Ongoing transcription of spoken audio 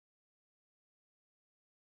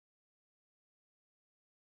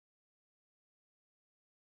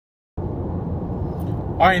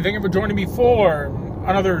Hi, and thank you for joining me for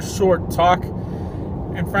another short talk.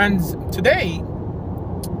 And friends, today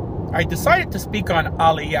I decided to speak on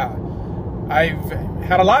Aliyah. I've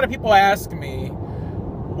had a lot of people ask me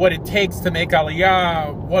what it takes to make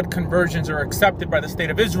Aliyah, what conversions are accepted by the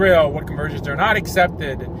state of Israel, what conversions are not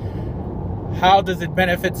accepted, how does it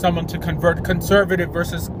benefit someone to convert conservative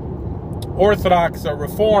versus Orthodox or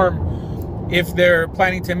Reform if they're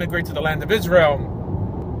planning to immigrate to the land of Israel.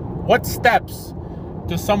 What steps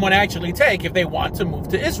does someone actually take if they want to move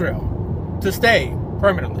to Israel, to stay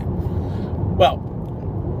permanently? Well,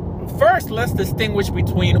 first, let's distinguish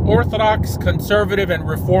between Orthodox, conservative, and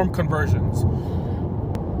Reform conversions.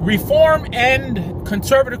 Reform and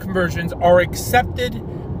conservative conversions are accepted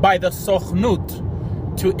by the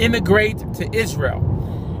Sochnut to immigrate to Israel.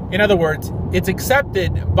 In other words, it's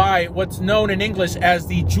accepted by what's known in English as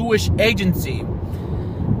the Jewish Agency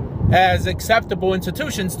as acceptable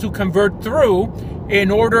institutions to convert through in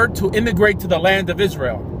order to immigrate to the land of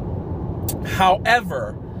Israel.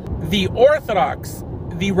 However, the Orthodox,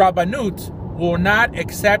 the Rabbanut, will not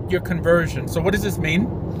accept your conversion. So what does this mean?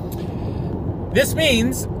 This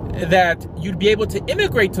means that you'd be able to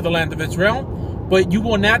immigrate to the land of Israel, but you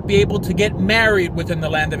will not be able to get married within the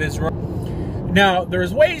land of Israel. Now,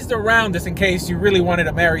 there's ways around this in case you really wanted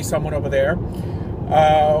to marry someone over there,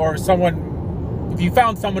 or someone, if you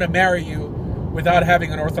found someone to marry you without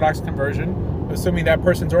having an Orthodox conversion, assuming that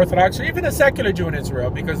person's Orthodox, or even a secular Jew in Israel,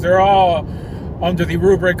 because they're all under the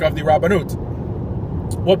rubric of the Rabbanut.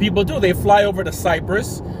 What people do, they fly over to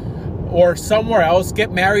Cyprus or somewhere else, get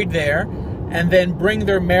married there, and then bring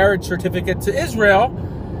their marriage certificate to Israel,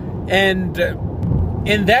 and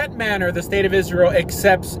in that manner, the state of Israel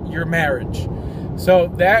accepts your marriage. So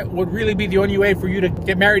that would really be the only way for you to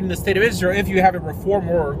get married in the state of Israel if you have a Reform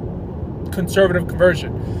or conservative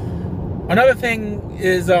conversion. Another thing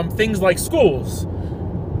is things like schools.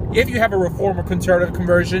 If you have a Reform or conservative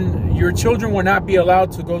conversion, your children will not be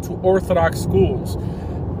allowed to go to Orthodox schools.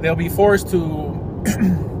 They'll be forced to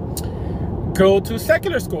go to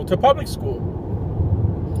secular school, to public school.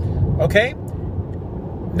 Okay?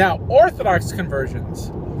 Now, Orthodox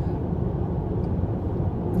conversions.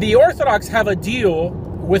 The Orthodox have a deal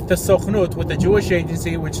with the Sochnut, with the Jewish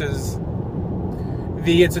Agency, which is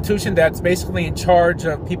the institution that's basically in charge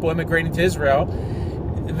of people immigrating to Israel,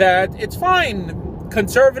 that it's fine.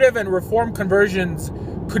 Conservative and Reform conversions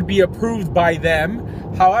could be approved by them.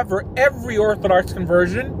 However, every Orthodox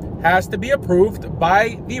conversion has to be approved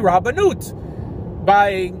by the Rabbanut,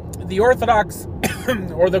 by the Orthodox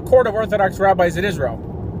or the Court of Orthodox Rabbis in Israel.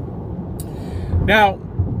 Now,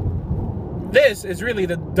 this is really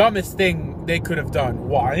the dumbest thing they could have done.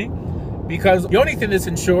 Why? Because the only thing this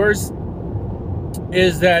ensures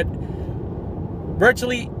is that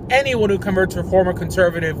virtually anyone who converts Reform or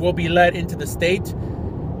conservative will be led into the state.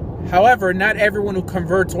 However, not everyone who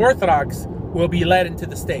converts Orthodox will be led into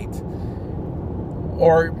the state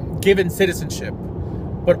or given citizenship,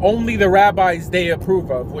 but only the rabbis they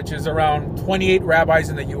approve of, which is around 28 rabbis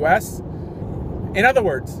in the U.S. In other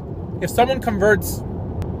words, if someone converts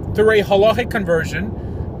through a halachic conversion,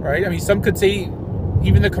 right? I mean, some could say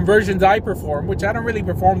even the conversions I perform, which I don't really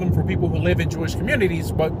perform them for people who live in Jewish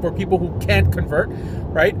communities, but for people who can't convert,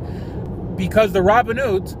 right? Because the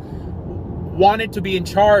Rabbanut wanted to be in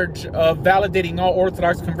charge of validating all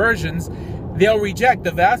Orthodox conversions, they'll reject the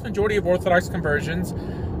vast majority of Orthodox conversions,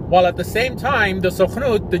 while at the same time, the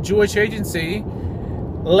Sochnut, the Jewish Agency,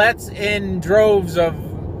 lets in droves of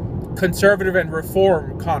conservative and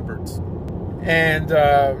Reform converts, and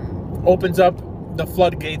opens up the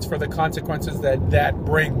floodgates for the consequences that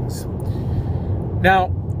brings.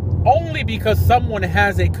 Now, only because someone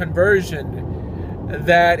has a conversion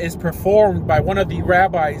that is performed by one of the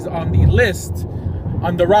rabbis on the list,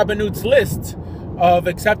 on the Rabbanut's list of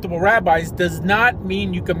acceptable rabbis, does not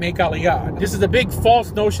mean you can make Aliyah. This is a big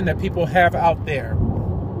false notion that people have out there.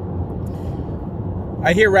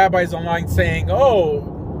 I hear rabbis online saying, oh,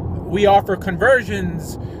 we offer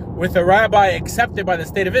conversions with a rabbi accepted by the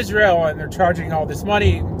state of Israel, and they're charging all this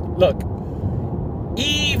money. Look,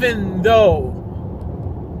 even though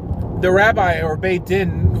the rabbi or Beit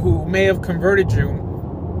Din who may have converted you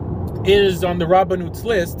is on the Rabbanut's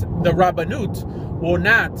list, the Rabbanut will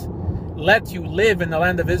not let you live in the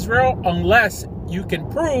land of Israel unless you can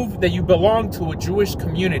prove that you belong to a Jewish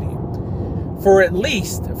community for at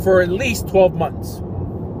least 12 months.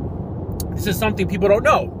 This is something people don't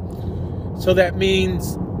know. So that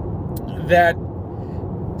means that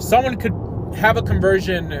someone could have a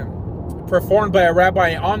conversion performed by a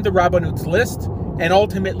rabbi on the Rabbanut's list and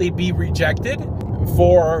ultimately be rejected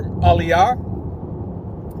for Aliyah.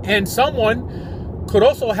 And someone could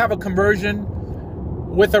also have a conversion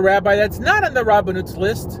with a rabbi that's not on the Rabbanut's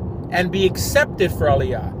list and be accepted for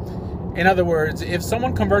Aliyah. In other words, if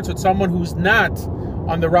someone converts with someone who's not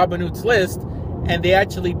on the Rabbanut's list and they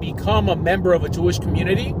actually become a member of a Jewish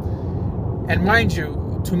community, and mind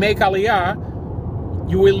you, to make Aliyah,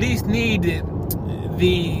 you at least need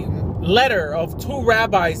the letter of 2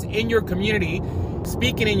 rabbis in your community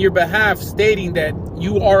speaking in your behalf, stating that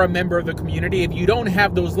you are a member of the community. If you don't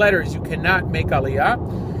have those letters, you cannot make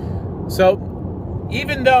Aliyah. So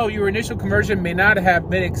even though your initial conversion may not have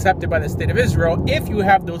been accepted by the state of Israel, if you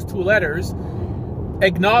have those 2 letters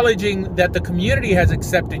acknowledging that the community has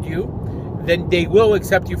accepted you, then they will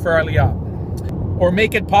accept you for Aliyah, or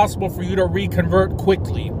make it possible for you to reconvert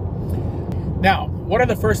quickly. Now, what are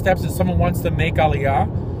the first steps if someone wants to make Aliyah?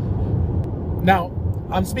 Now,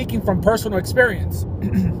 I'm speaking from personal experience.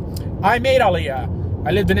 I made Aliyah.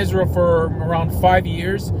 I lived in Israel for around 5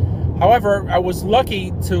 years. However, I was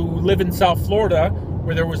lucky to live in South Florida,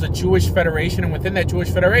 where there was a Jewish federation, and within that Jewish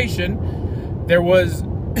federation, there was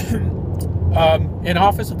an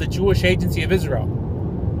office of the Jewish Agency of Israel.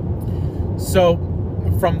 So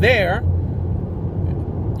from there,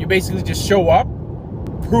 you basically just show up,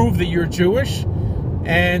 prove that you're Jewish,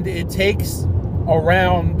 and it takes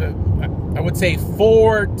around, I would say,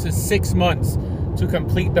 4 to 6 months to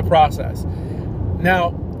complete the process.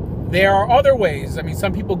 Now, there are other ways. I mean,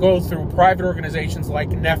 some people go through private organizations like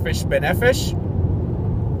Nefesh Benefesh,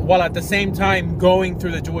 while at the same time going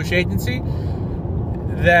through the Jewish agency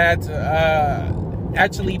that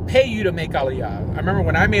actually pay you to make Aliyah. I remember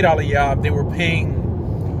when I made Aliyah, they were paying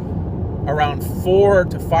around $4,000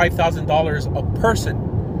 to $5,000 a person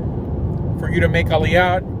for you to make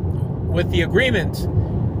Aliyah, with the agreement,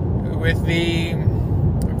 with the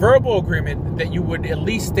verbal agreement that you would at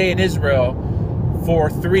least stay in Israel for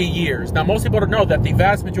 3 years. Now, most people don't know that the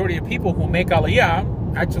vast majority of people who make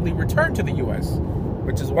Aliyah actually return to the U.S.,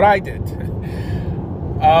 which is what I did.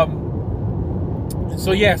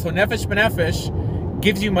 So Nefesh Benefesh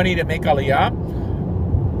gives you money to make Aliyah.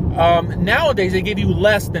 Nowadays, they give you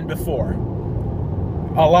less than before.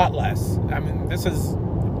 A lot less. I mean,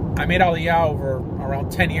 I made Aliyah over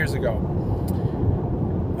around 10 years ago.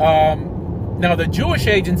 Now, the Jewish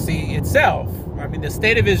agency itself, I mean, the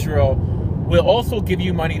state of Israel, will also give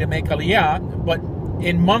you money to make Aliyah, but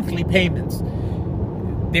in monthly payments.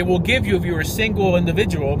 They will give you, if you're a single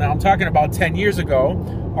individual, now I'm talking about 10 years ago,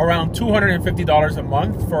 around $250 a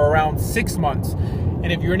month for around 6 months.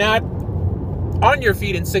 And if you're not on your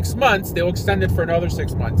feet in 6 months, they'll extend it for another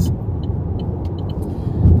 6 months.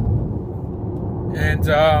 And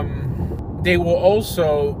they will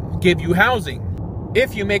also give you housing.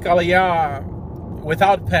 If you make Aliyah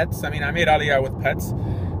without pets, I mean, I made Aliyah with pets,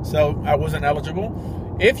 so I wasn't eligible.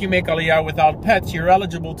 If you make Aliyah without pets, you're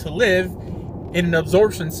eligible to live in an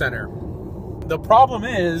absorption center. The problem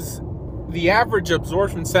is, the average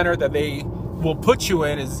absorption center that they will put you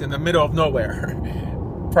in is in the middle of nowhere.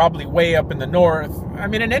 Probably way up in the north. I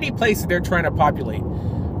mean, in any place that they're trying to populate,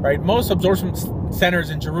 right? Most absorption centers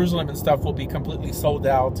in Jerusalem and stuff will be completely sold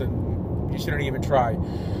out, and you shouldn't even try.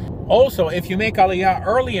 Also, if you make Aliyah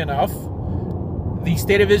early enough, the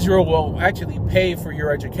state of Israel will actually pay for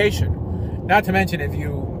your education. Not to mention, if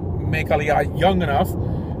you make Aliyah young enough,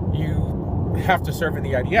 you have to serve in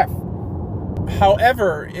the IDF.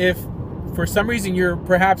 However, if for some reason you're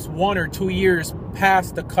perhaps 1 or 2 years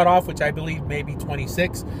past the cutoff, which I believe may be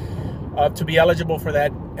 26, to be eligible for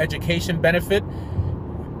that education benefit,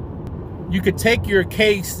 you could take your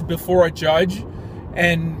case before a judge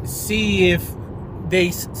and see if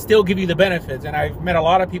they still give you the benefits. And I've met a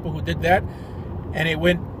lot of people who did that, and it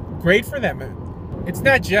went great for them. It's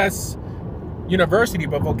not just university,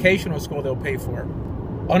 but vocational school they'll pay for.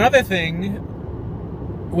 Another thing,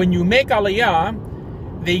 when you make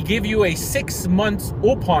Aliyah, they give you a 6 months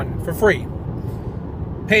ulpan for free,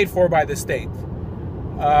 paid for by the state.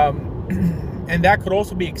 And that could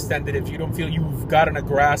also be extended if you don't feel you've gotten a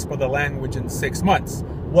grasp of the language in 6 months.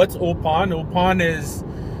 What's ulpan? Ulpan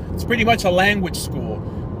it's pretty much a language school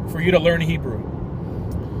for you to learn Hebrew.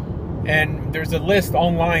 And there's a list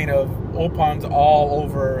online of ulpans all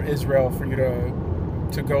over Israel for you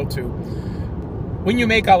to go to. When you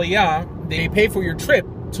make Aliyah, they pay for your trip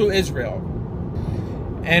to Israel.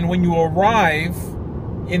 And when you arrive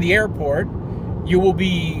in the airport, you will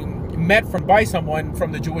be met by someone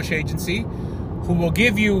from the Jewish agency who will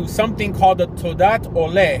give you something called a Todat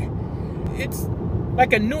Oleh. It's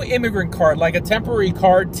like a new immigrant card, like a temporary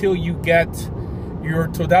card till you get your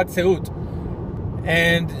Todat Seut.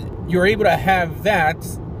 And you're able to have that,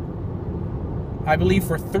 I believe,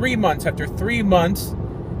 for 3 months. After 3 months,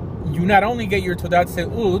 you not only get your Todat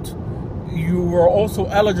Seut, you are also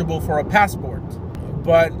eligible for a passport.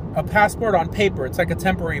 but a passport on paper. It's like a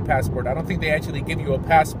temporary passport. I don't think they actually give you a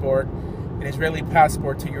passport, an Israeli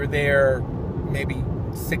passport, till you're there maybe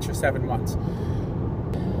 6 or 7 months.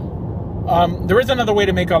 There is another way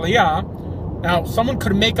to make Aliyah. Now, someone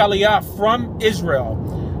could make Aliyah from Israel.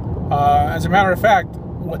 As a matter of fact,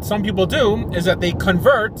 what some people do is that they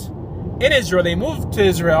convert in Israel. They move to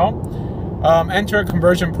Israel, enter a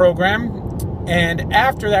conversion program, and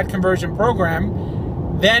after that conversion program,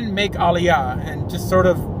 then make Aliyah and just sort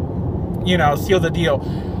of, seal the deal.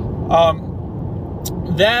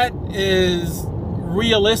 That is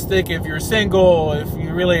realistic if you're single, if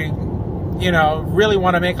you really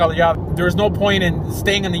want to make Aliyah. There's no point in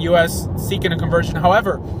staying in the U.S. seeking a conversion.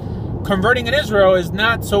 However, converting in Israel is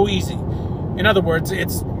not so easy. In other words,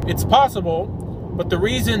 it's possible, but the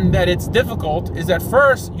reason that it's difficult is that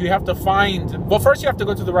first you have to go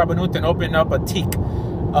to the Rabbanut and open up a tik,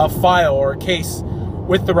 a file or a case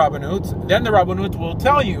with the Rabbanut. Then the Rabbanut will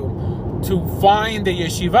tell you to find the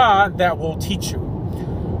yeshiva that will teach you.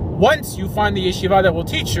 Once you find the yeshiva that will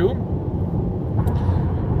teach you,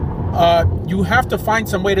 you have to find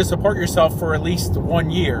some way to support yourself for at least 1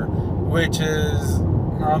 year, which is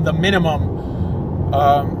the minimum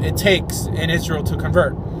it takes in Israel to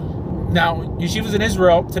convert. Now, yeshivas in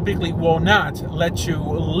Israel typically will not let you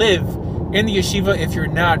live in the yeshiva if you're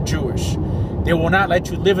not Jewish. They will not let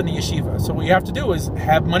you live in the yeshiva. So what you have to do is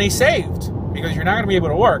have money saved, because you're not going to be able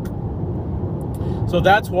to work. So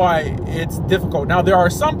that's why it's difficult. Now, there are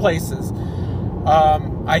some places,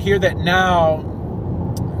 I hear that now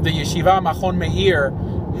the yeshiva Machon Meir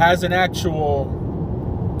has an actual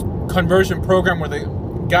conversion program where the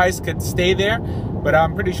guys could stay there, but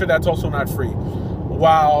I'm pretty sure that's also not free.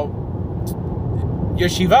 While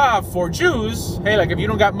yeshiva for Jews, hey, like if you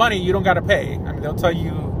don't got money, you don't got to pay. I mean, they'll tell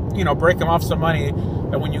you, break them off some money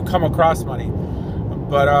when you come across money.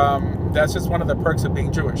 But that's just one of the perks of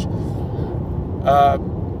being Jewish.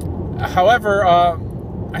 However,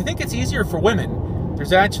 I think it's easier for women.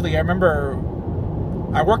 There's actually, I remember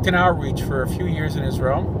I worked in outreach for a few years in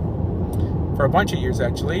Israel, for a bunch of years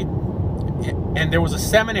actually, and there was a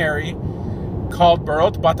seminary called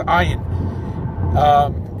Barot Bat Ayin,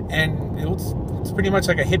 and it's pretty much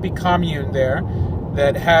like a hippie commune there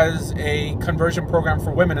that has a conversion program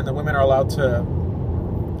for women, and the women are allowed to,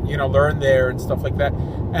 learn there and stuff like that,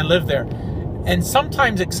 and live there. And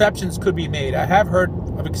sometimes exceptions could be made. I have heard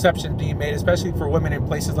of exceptions being made, especially for women in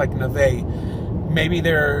places like Neve. Maybe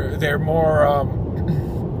they're more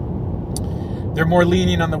they're more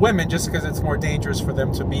lenient on the women just because it's more dangerous for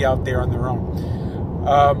them to be out there on their own.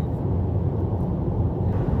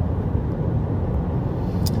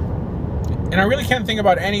 And I really can't think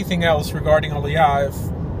about anything else regarding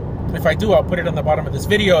Aliyah. If I do, I'll put it on the bottom of this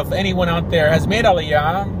video. If anyone out there has made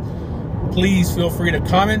Aliyah, please feel free to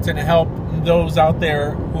comment and help those out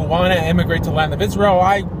there who want to immigrate to the land of Israel.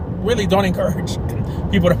 I really don't encourage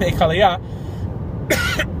people to make Aliyah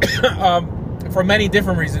for many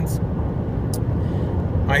different reasons.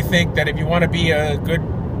 I think that if you want to be a good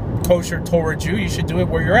kosher Torah Jew, you should do it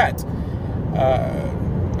where you're at.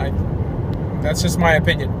 That's just my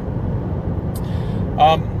opinion.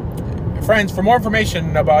 Friends, for more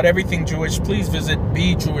information about everything Jewish, please visit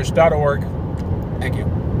bejewish.org. Thank you.